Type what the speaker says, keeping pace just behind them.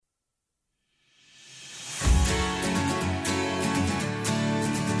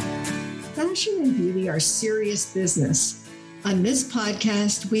Fashion and beauty are serious business. On this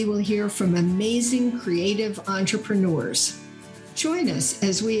podcast, we will hear from amazing creative entrepreneurs. Join us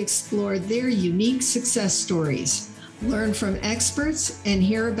as we explore their unique success stories, learn from experts, and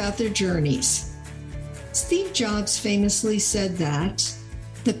hear about their journeys. Steve Jobs famously said that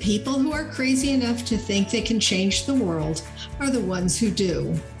the people who are crazy enough to think they can change the world are the ones who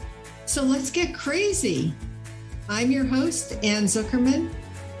do. So let's get crazy. I'm your host, Ann Zuckerman,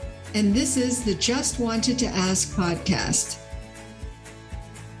 and this is the Just Wanted to Ask podcast.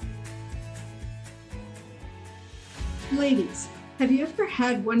 Ladies, have you ever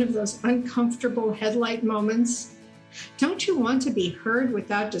had one of those uncomfortable headlight moments? Don't you want to be heard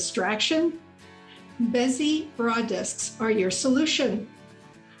without distraction? Bezi bra discs are your solution.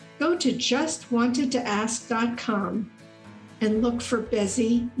 Go to justwantedtoask.com and look for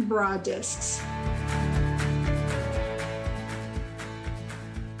Bezi bra discs.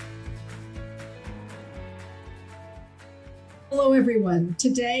 Hello, everyone.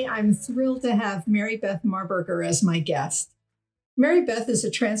 Today, I'm thrilled to have Maribeth Marburger as my guest. Maribeth is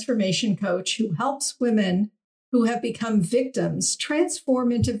a transformation coach who helps women who have become victims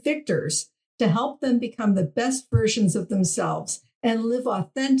transform into victors to help them become the best versions of themselves and live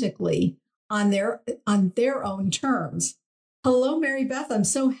authentically on their own terms. Hello, Maribeth. I'm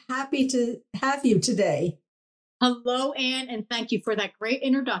so happy to have you today. Hello, Anne, and thank you for that great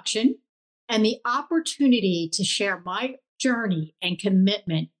introduction and the opportunity to share my journey and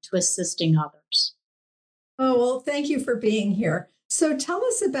commitment to assisting others. Oh, well, thank you for being here. So tell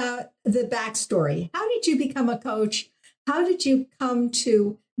us about the backstory. How did you become a coach? How did you come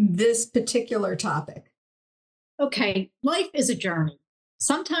to this particular topic? Okay, life is a journey.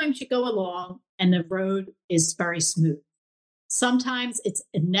 Sometimes you go along and the road is very smooth. Sometimes it's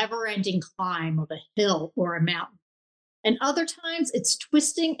a never-ending climb of a hill or a mountain. And other times it's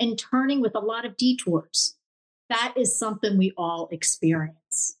twisting and turning with a lot of detours. That is something we all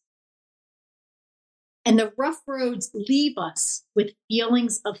experience. And the rough roads leave us with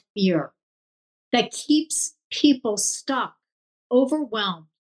feelings of fear that keeps people stuck, overwhelmed,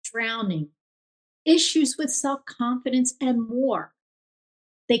 drowning, issues with self-confidence, and more.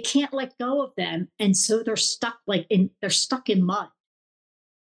 They can't let go of them, and so they're stuck in mud.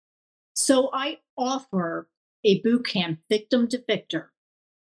 So I offer a boot camp, Victim to Victor,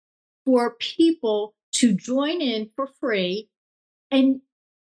 for people to join in for free. And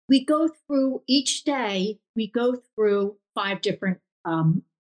we go through each day, we go through 5 different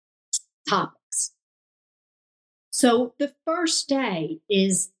topics. So the first day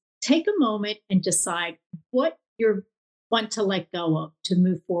is take a moment and decide what you want to let go of to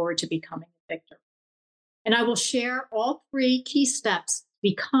move forward to becoming a victor. And I will share all 3 key steps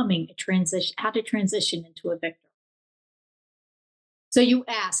becoming a transition, how to transition into a victor. So you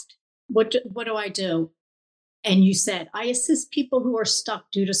asked, what do I do? And you said, I assist people who are stuck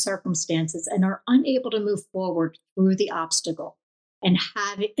due to circumstances and are unable to move forward through the obstacle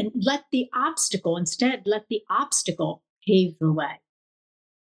let the obstacle pave the way.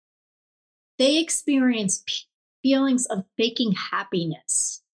 They experience feelings of faking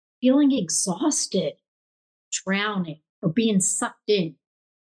happiness, feeling exhausted, drowning, or being sucked in,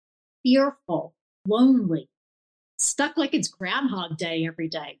 fearful, lonely, stuck like it's Groundhog Day every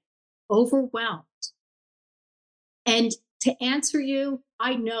day, overwhelmed. And to answer you,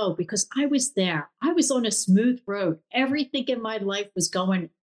 I know because I was there. I was on a smooth road. Everything in my life was going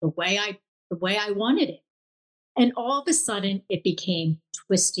the way I wanted it. And all of a sudden, it became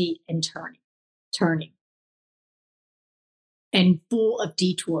twisty and turning, and full of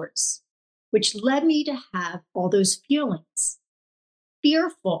detours, which led me to have all those feelings.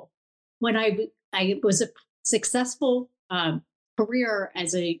 Fearful when I was a successful career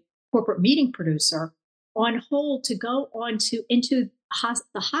as a corporate meeting producer, on hold to go into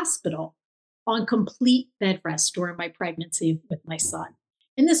the hospital on complete bed rest during my pregnancy with my son.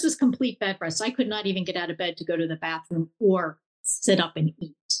 And this was complete bed rest. I could not even get out of bed to go to the bathroom or sit up and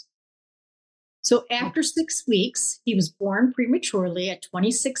eat. So after 6 weeks, he was born prematurely at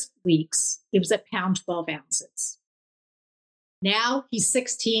 26 weeks. He was at pound 12 ounces. Now he's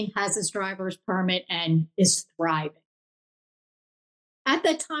 16, has his driver's permit, and is thriving. At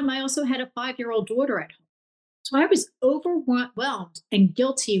that time, I also had a 5-year-old daughter at home. So I was overwhelmed and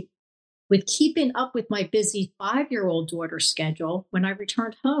guilty with keeping up with my busy 5-year-old daughter's schedule when I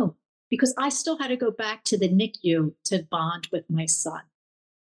returned home, because I still had to go back to the NICU to bond with my son.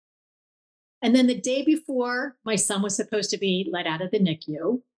 And then the day before my son was supposed to be let out of the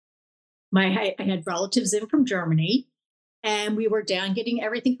NICU, I had relatives in from Germany, and we were down getting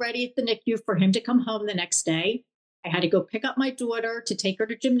everything ready at the NICU for him to come home the next day. I had to go pick up my daughter to take her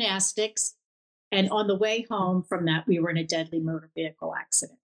to gymnastics. And on the way home from that, we were in a deadly motor vehicle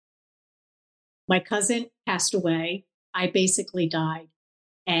accident. My cousin passed away. I basically died.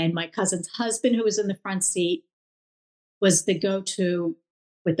 And my cousin's husband, who was in the front seat, was the go-to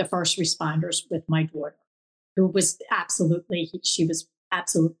with the first responders with my daughter, who was she was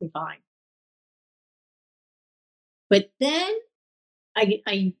absolutely fine. But then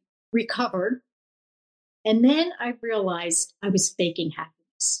I recovered. And then I realized I was faking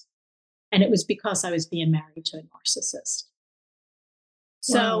happiness. And it was because I was being married to a narcissist.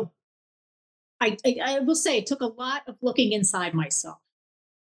 So I will say it took a lot of looking inside myself,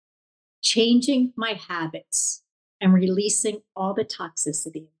 changing my habits and releasing all the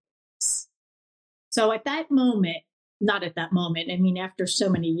toxicity. So at that moment, not at that moment, I mean, after so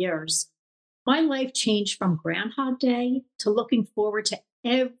many years, my life changed from Groundhog Day to looking forward to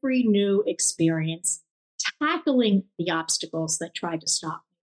every new experience, tackling the obstacles that tried to stop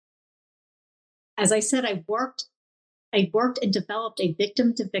me. As I said, I worked and developed a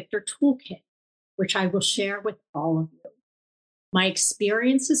victim to victor toolkit, which I will share with all of you. My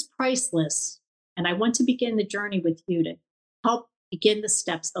experience is priceless, and I want to begin the journey with you to help begin the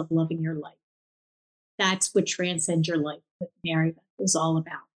steps of loving your life. That's what Transcend Your Life with Maribeth is all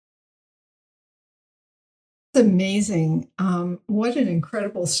about. It's amazing. What an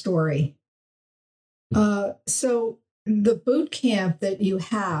incredible story. So the boot camp that you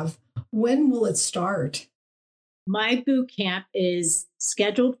have, when will it start? My boot camp is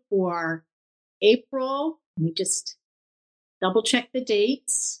scheduled for April. Let me just double check the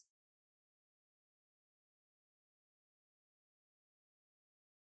dates.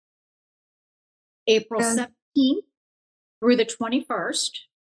 April 17th through the 21st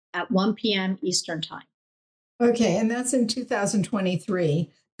at 1 p.m. Eastern Time. Okay, and that's in 2023.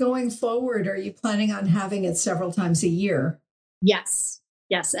 Going forward, are you planning on having it several times a year? Yes,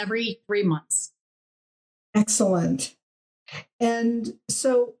 every 3 months. Excellent. And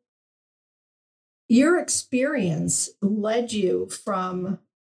so your experience led you from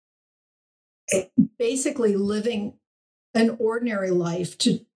basically living an ordinary life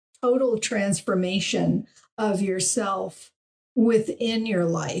to total transformation of yourself within your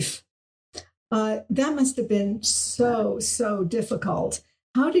life. That must have been so difficult.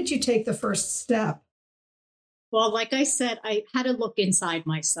 How did you take the first step? Well, like I said, I had to look inside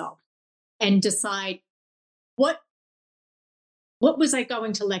myself and decide what was I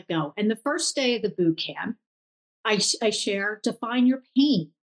going to let go. And the first day of the boot camp, I share, define your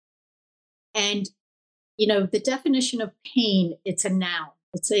pain. And, the definition of pain, it's a noun.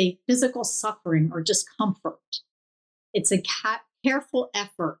 It's a physical suffering or discomfort. It's a careful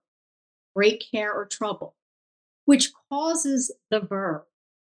effort, great care or trouble, which causes the verb,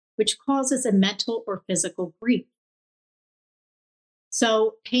 which causes a mental or physical grief.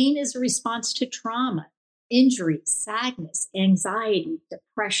 So pain is a response to trauma, injury, sadness, anxiety,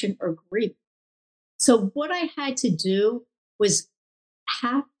 depression, or grief. So what I had to do was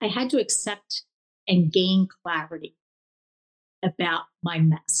I had to accept and gain clarity about my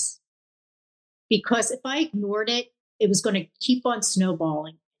mess. Because if I ignored it, it was going to keep on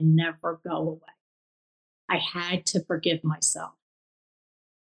snowballing and never go away. I had to forgive myself.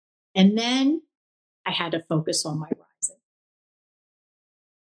 And then I had to focus on my rising.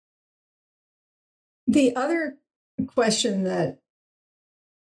 The other question that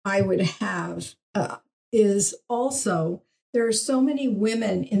I would have is also, there are so many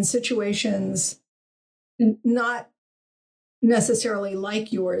women in situations not necessarily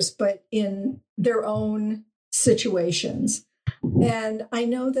like yours, but in their own situations. And I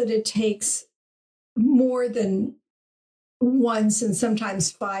know that it takes more than once and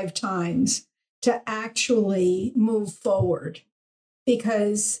sometimes 5 times to actually move forward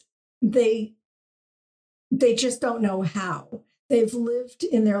because they just don't know how. They've lived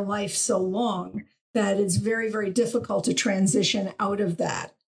in their life so long that it's very difficult to transition out of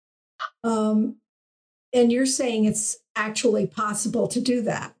that. And you're saying it's actually possible to do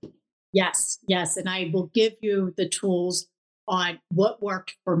that. Yes. And I will give you the tools on what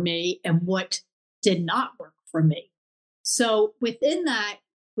worked for me and what did not work for me. So within that,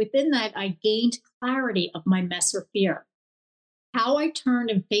 I gained clarity of my mess or fear. How I turned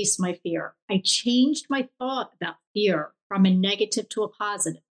and faced my fear. I changed my thought about fear from a negative to a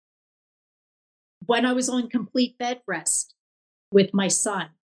positive. When I was on complete bed rest with my son,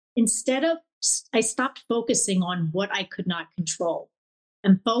 I stopped focusing on what I could not control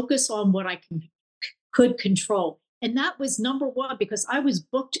and focus on what I could control. And that was number one, because I was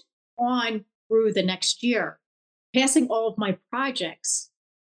booked on through the next year, passing all of my projects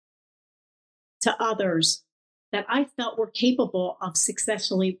to others that I felt were capable of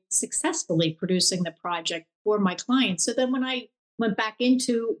successfully producing the project for my clients. So then when I went back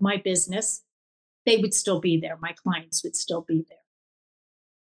into my business, they would still be there. My clients would still be there.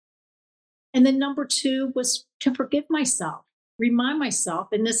 And then number two was to forgive myself, remind myself,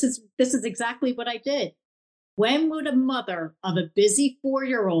 and this is exactly what I did. When would a mother of a busy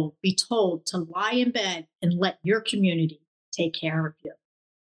 4-year-old be told to lie in bed and let your community take care of you?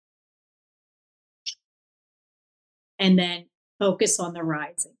 And then focus on the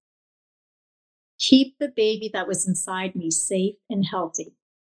rising. Keep the baby that was inside me safe and healthy.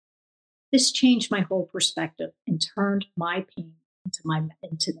 This changed my whole perspective and turned my pain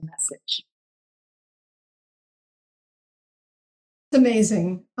into the message. It's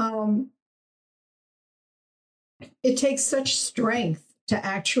amazing. It takes such strength to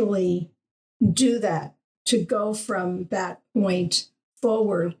actually do that, to go from that point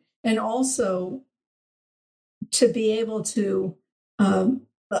forward, and also to be able to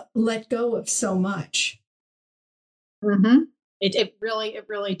let go of so much. Mm-hmm. It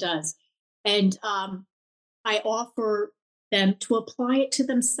really does. And I offer them to apply it to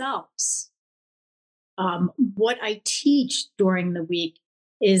themselves. What I teach during the week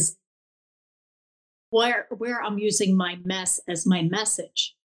is where I'm using my mess as my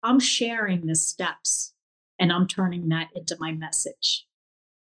message. I'm sharing the steps and I'm turning that into my message.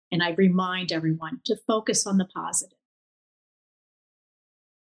 And I remind everyone to focus on the positive.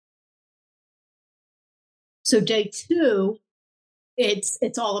 So day 2,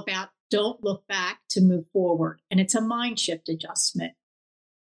 it's all about don't look back to move forward. And it's a mind shift adjustment.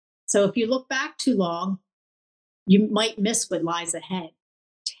 So if you look back too long, you might miss what lies ahead.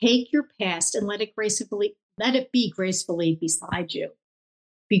 Take your past and let it be gracefully beside you.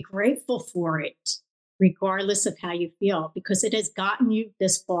 Be grateful for it, regardless of how you feel, because it has gotten you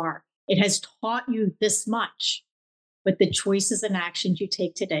this far. It has taught you this much. But the choices and actions you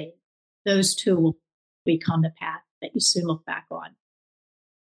take today, those two will become the path that you soon look back on.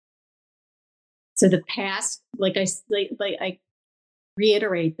 So the past, like I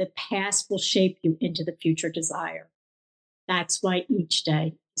reiterate, the past will shape you into the future desire. That's why each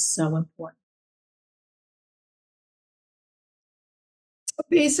day is so important. So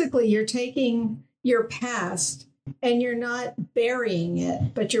basically, you're taking your past and you're not burying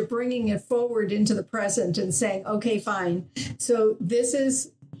it, but you're bringing it forward into the present and saying, okay, fine. So this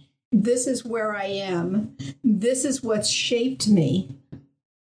is where I am. This is what's shaped me.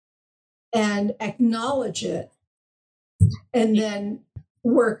 And acknowledge it and then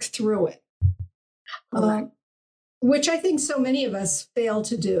work through it. Which I think so many of us fail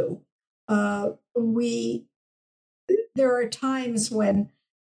to do. There are times when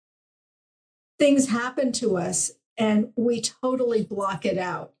things happen to us and we totally block it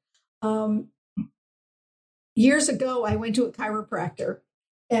out. Years ago, I went to a chiropractor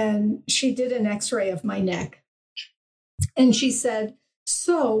and she did an x-ray of my neck. And she said,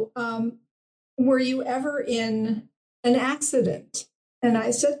 so were you ever in an accident? And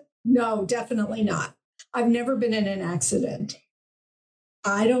I said, no, definitely not. I've never been in an accident.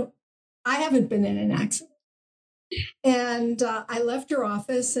 I haven't been in an accident. And I left her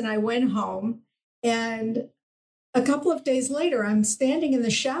office and I went home. And a couple of days later, I'm standing in the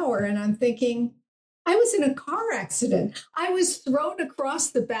shower and I'm thinking, I was in a car accident. I was thrown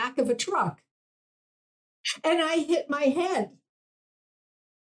across the back of a truck and I hit my head.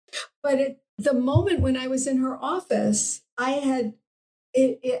 But at the moment when I was in her office, I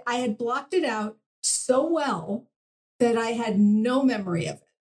had blocked it out so well that I had no memory of it.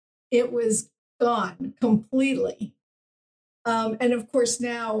 It was gone completely. And of course,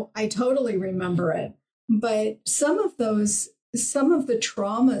 now I totally remember it. But some of the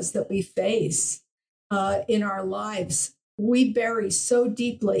traumas that we face in our lives, we bury so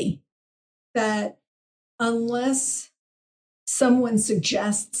deeply that unless someone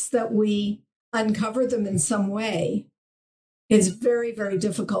suggests that we uncover them in some way, it's very, very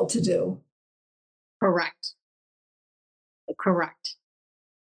difficult to do. Correct.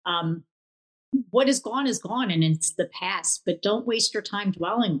 What is gone and it's the past, but don't waste your time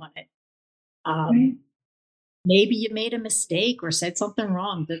dwelling on it. Right. Maybe you made a mistake or said something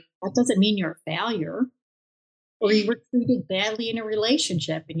wrong, but that doesn't mean you're a failure. Or you were treated badly in a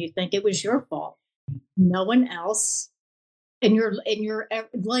relationship and you think it was your fault. No one else in your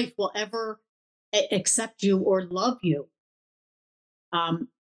life will ever accept you or love you.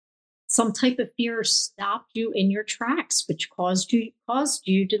 Some type of fear stopped you in your tracks, which caused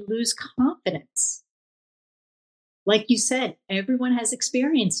you to lose confidence. Like you said, everyone has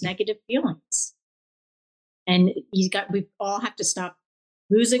experienced negative feelings. And we all have to stop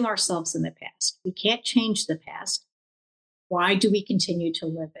losing ourselves in the past. We can't change the past. Why do we continue to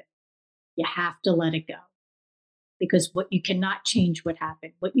live it? You have to let it go, because what you cannot change what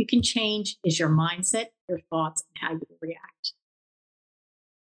happened. What you can change is your mindset, your thoughts, and how you react.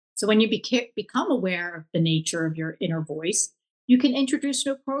 So when you become aware of the nature of your inner voice, you can introduce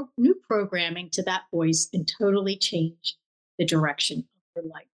new programming to that voice and totally change the direction of your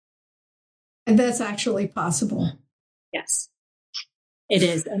life. And that's actually possible. Yes, it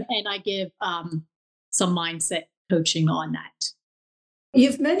is. And I give some mindset coaching on that.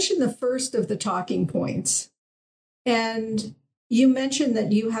 You've mentioned the first of the talking points, and you mentioned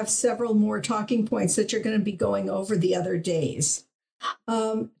that you have several more talking points that you're going to be going over the other days.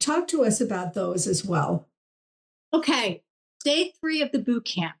 Talk to us about those as well. Okay. Day 3 of the boot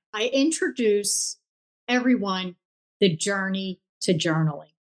camp, I introduce everyone the journey to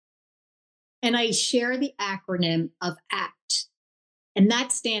journaling. And I share the acronym of ACT. And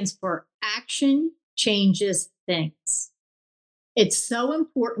that stands for Action Changes Things. It's so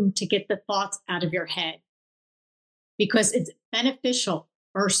important to get the thoughts out of your head because it's beneficial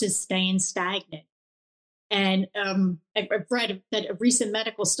versus staying stagnant. And I've read that a recent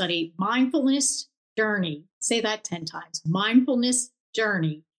medical study, mindfulness journey, say that 10 times, mindfulness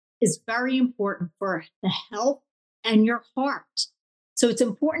journey is very important for the health and your heart. So it's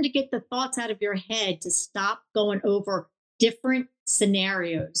important to get the thoughts out of your head to stop going over different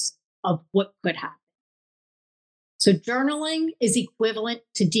scenarios of what could happen. So journaling is equivalent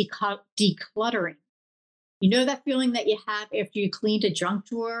to decluttering. You know that feeling that you have after you cleaned a junk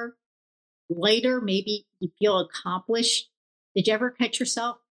drawer? Later, maybe you feel accomplished. Did you ever catch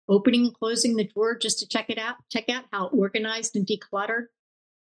yourself opening and closing the drawer just to check out how organized and decluttered?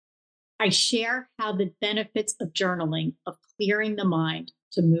 I share how the benefits of journaling, of clearing the mind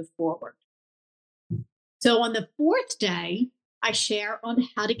to move forward. So on the 4th day, I share on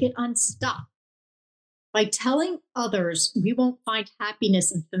how to get unstuck. By telling others we won't find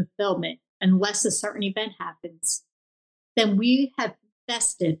happiness and fulfillment unless a certain event happens, then we have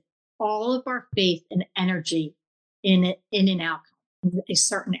invested all of our faith and energy in an outcome, in a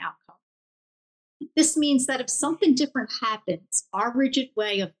certain outcome. This means that if something different happens, our rigid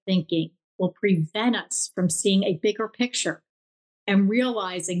way of thinking will prevent us from seeing a bigger picture and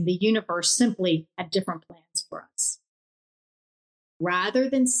realizing the universe simply had different plans for us. Rather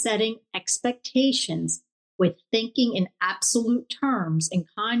than setting expectations with thinking in absolute terms and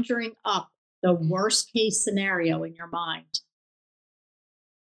conjuring up the worst case scenario in your mind,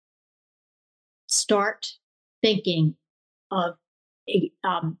 start thinking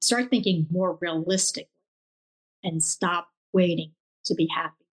more realistically and stop waiting to be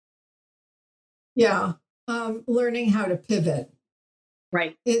happy. Yeah. Learning how to pivot.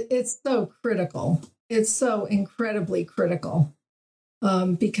 Right. It's so critical. It's so incredibly critical.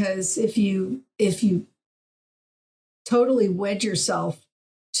 Because if you totally wed yourself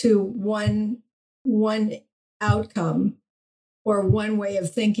to one outcome or one way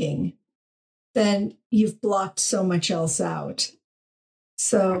of thinking, then you've blocked so much else out.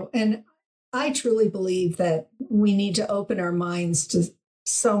 So, and I truly believe that we need to open our minds to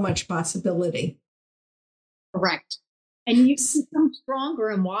so much possibility. Correct. And you become stronger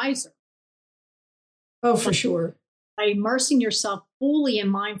and wiser. Oh, for sure. By immersing yourself fully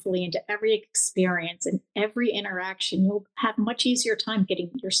and mindfully into every experience and every interaction, you'll have much easier time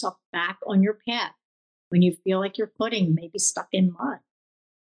getting yourself back on your path when you feel like your footing may be stuck in mud.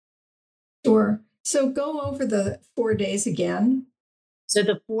 Sure. So go over the 4 days again. So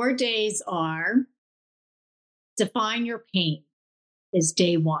the 4 days are: define your pain is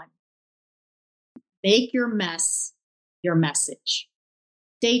day 1. Make your mess your message.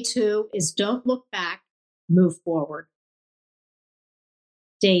 Day 2 is don't look back, move forward.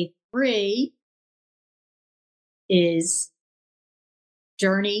 Day 3 is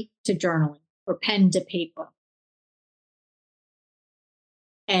journey to journaling, or pen to paper.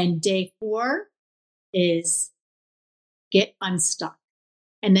 And day 4 is get unstuck.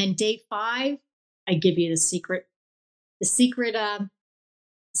 And then day 5, I give you the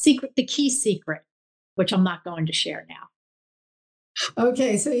key secret, which I'm not going to share now.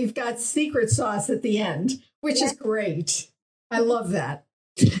 Okay, so you've got secret sauce at the end, which is great. I love that.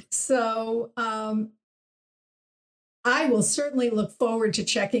 So I will certainly look forward to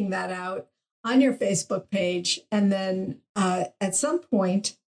checking that out on your Facebook page. And then at some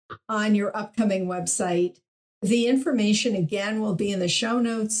point on your upcoming website, the information again will be in the show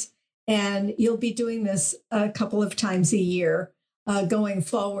notes. And you'll be doing this a couple of times a year going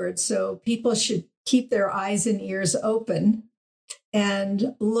forward. So people should keep their eyes and ears open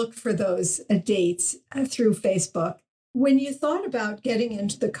and look for those dates through Facebook. when you thought about getting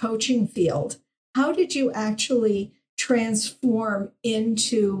into the coaching field, how did you actually transform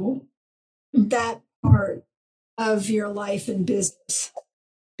into that part of your life and business?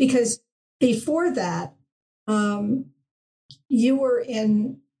 Because before that, you were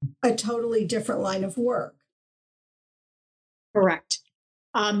in a totally different line of work. Correct.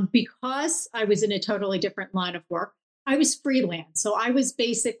 Because I was in a totally different line of work, I was freelance. So I was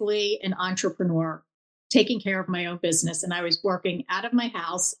basically an entrepreneur taking care of my own business. And I was working out of my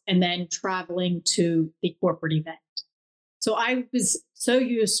house and then traveling to the corporate event. So I was so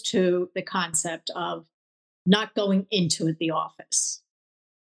used to the concept of not going into the office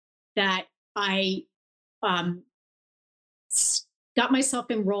that I got myself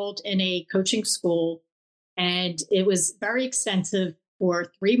enrolled in a coaching school, and it was very extensive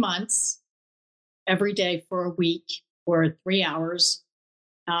for 3 months, every day for a week, for 3 hours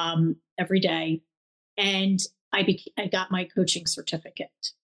every day. And I got my coaching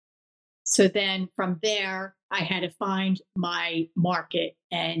certificate. So then from there, I had to find my market,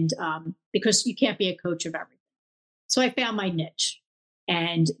 and because you can't be a coach of everything. So I found my niche,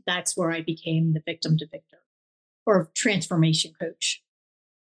 and that's where I became the victim to victor or transformation coach.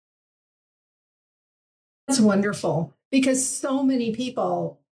 That's wonderful, because so many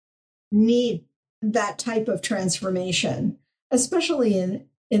people need that type of transformation, especially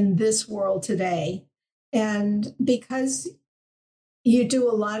in this world today. And because you do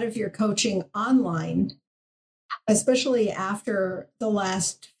a lot of your coaching online, especially after the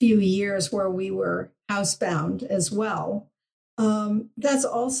last few years where we were housebound as well, that's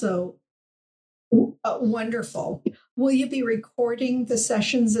also wonderful. Will you be recording the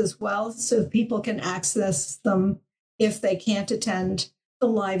sessions as well so people can access them if they can't attend the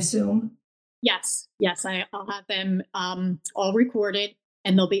live Zoom? Yes, I'll have them all recorded,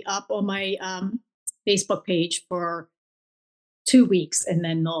 and they'll be up on my Facebook page for 2 weeks, and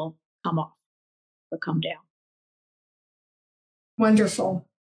then they'll come off, they'll come down. Wonderful.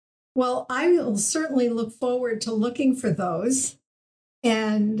 Well, I will certainly look forward to looking for those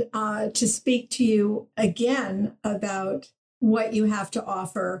and to speak to you again about what you have to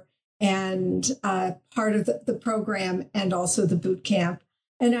offer and part of the program and also the boot camp.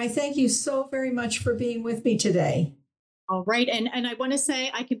 And I thank you so very much for being with me today. All right. And I want to say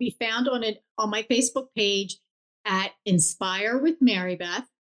I can be found on my Facebook page at Inspire with Maribeth.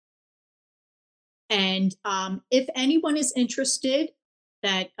 And if anyone is interested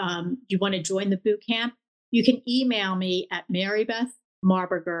that you want to join the boot camp, you can email me at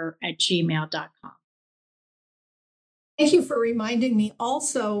maribethmarburger@gmail.com. Thank you for reminding me.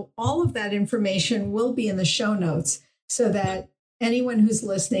 Also, all of that information will be in the show notes so that anyone who's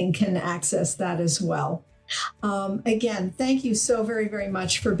listening can access that as well. Again, thank you so very, very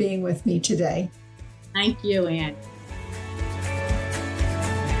much for being with me today. Thank you, Ann.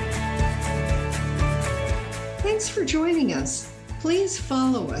 Thanks for joining us. Please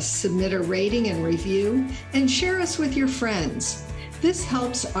follow us, submit a rating and review, and share us with your friends. This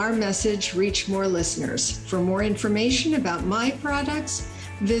helps our message reach more listeners. For more information about my products,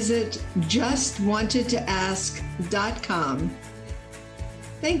 visit justwantedtoask.com.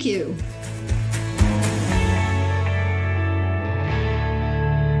 Thank you.